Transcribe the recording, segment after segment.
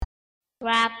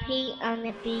Rappy on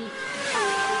the beat.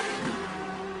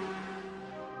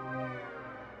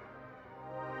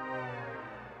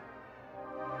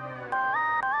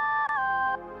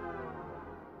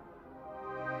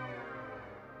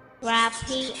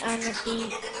 Rappy on the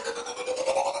beat.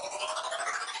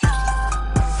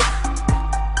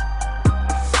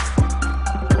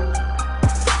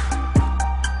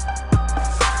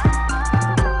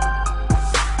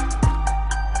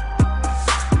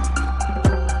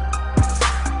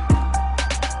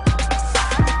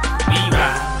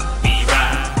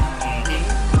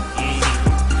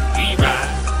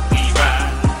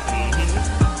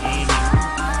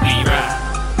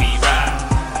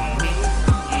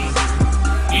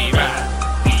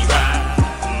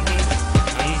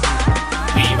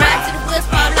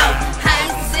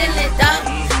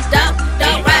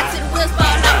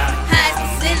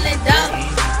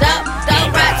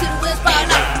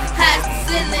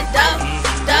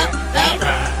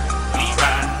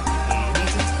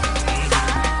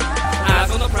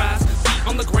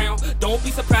 Don't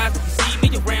be surprised if you see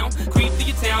me around. Creep through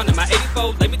your town in my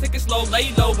 84. Let me take it slow,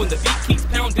 lay low. When the beat keeps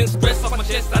pounding, stress off my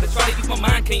chest. I try to ease my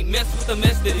mind, can't mess with the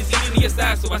mess that is eating me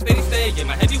aside. So I steady stay in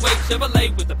my heavyweight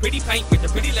Chevrolet with the pretty paint, with the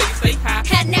pretty lady say hi.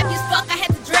 Had nephews fuck, I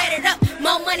had to dread it up.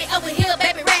 More money over here,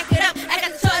 baby, rack it up. I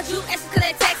got to charge you extra cause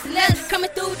they taxing us. Coming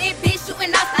through this bitch,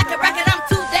 shooting off like a rocket. I'm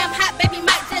too damn hot, baby,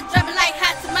 might just drop it like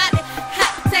hot tomato,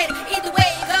 hot potato. Either way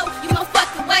you go, you gon'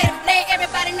 fucking wait. Let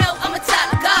everybody know I'm a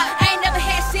child of God. I ain't never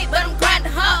had shit, but I'm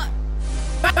grinding hard.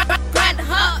 Grinding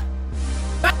hard.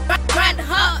 Grinding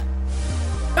hard.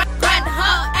 Grinding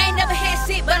hard. I ain't never had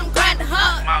shit, but I'm grinding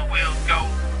hard. My wheels go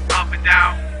up and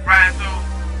down, riding through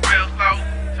real slow.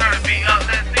 Turn the beat up,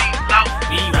 let's see low.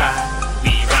 We ride,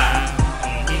 we ride.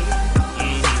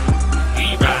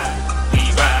 We ride, we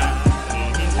ride.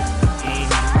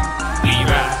 We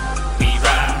ride, we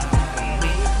ride.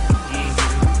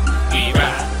 We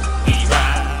ride, we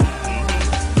ride.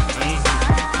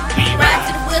 We ride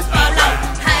till the wheels fall off.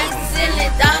 High as the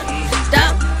ceiling, dog.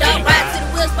 Ride till the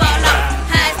wheels fall off.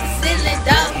 High as the ceiling,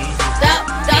 dog.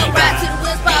 Ride till the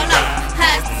wheels fall off.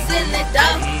 High as the ceiling,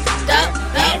 dog.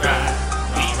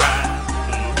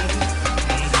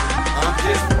 I'm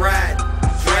just riding,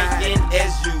 drinking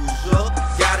as usual.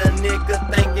 Got a nigga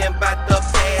thinking about the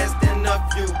past and the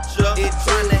future. It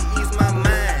tryna ease my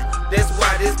mind, that's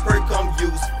why this perk I'm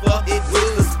used for. It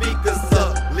with the speakers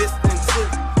up, listening to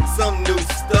some new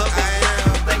stuff. I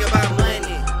think about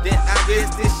money, then I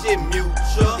guess this shit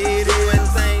mutual. It doing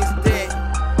things that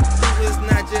you is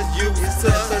not just used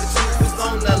to. Cause you was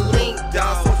on the link,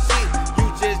 dog. Some shit you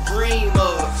just dream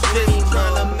of. Just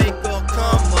tryna make a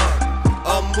come up,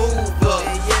 a move up.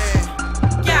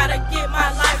 Gotta get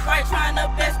my life right, trying the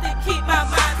best to keep my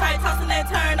mind tight, tossing and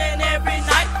turning every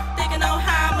night, thinking on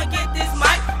how I'ma get this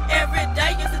mic. Every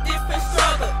day is a different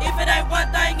struggle. If it ain't one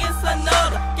thing, it's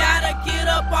another. Gotta get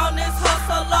up on this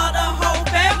hustle, or the whole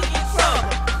family in trouble.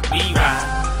 We ride,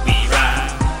 we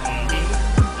ride.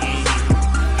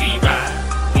 We ride,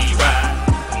 we ride.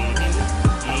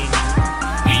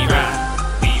 We ride,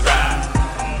 we ride.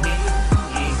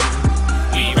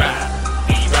 We ride,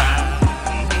 we ride.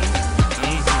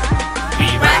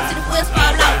 Ride till the wheels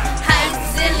fall off. High as the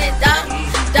ceiling, dog.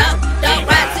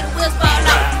 Ride till the wheels fall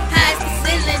off. High as the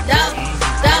ceiling, dog.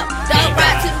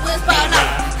 Ride till the wheels fall off.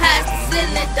 High as the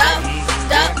ceiling, dog.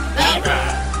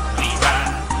 We ride.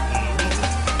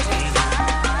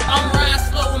 I'm riding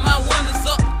slow with my windows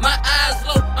up, my eyes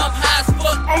low, I'm high as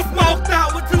fuck. I'm smoked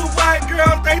out with two white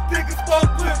girls, they think it's fuck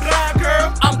with blind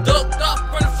girls. I'm ducked up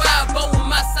from the 5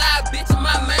 with my side bitch and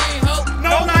my main hoe.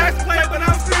 No nice play, but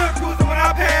I'm still cruising when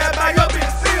I pass by your bitch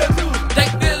still choosing.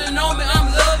 They feeling on me, I'm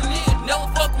loving it.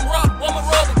 Never fucking rock, I'm a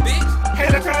rubber bitch.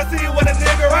 Hater tryna see what a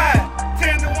nigga ride.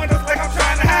 Tinting windows like I'm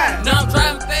trying to hide. Now I'm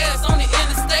driving fast on the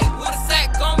interstate with a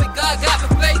sack on me, God got me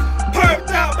fake.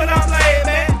 Perked out, but I'm laid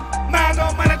back. Mind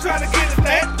on money trying to get it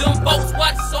back. Them folks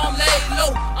watching, so I'm laid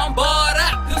low. I'm barred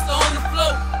out, pistol on the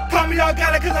floor. Call me y'all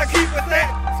got it cause I keep it set.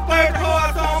 Splurge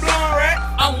hard so I'm blowing rack.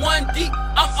 I'm one deep,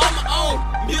 I'm on my own.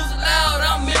 Music loud,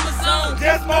 I'm in my zone.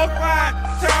 Just smoke around,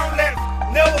 turn left.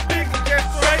 Never fix it, just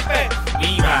straight back.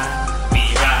 We ride.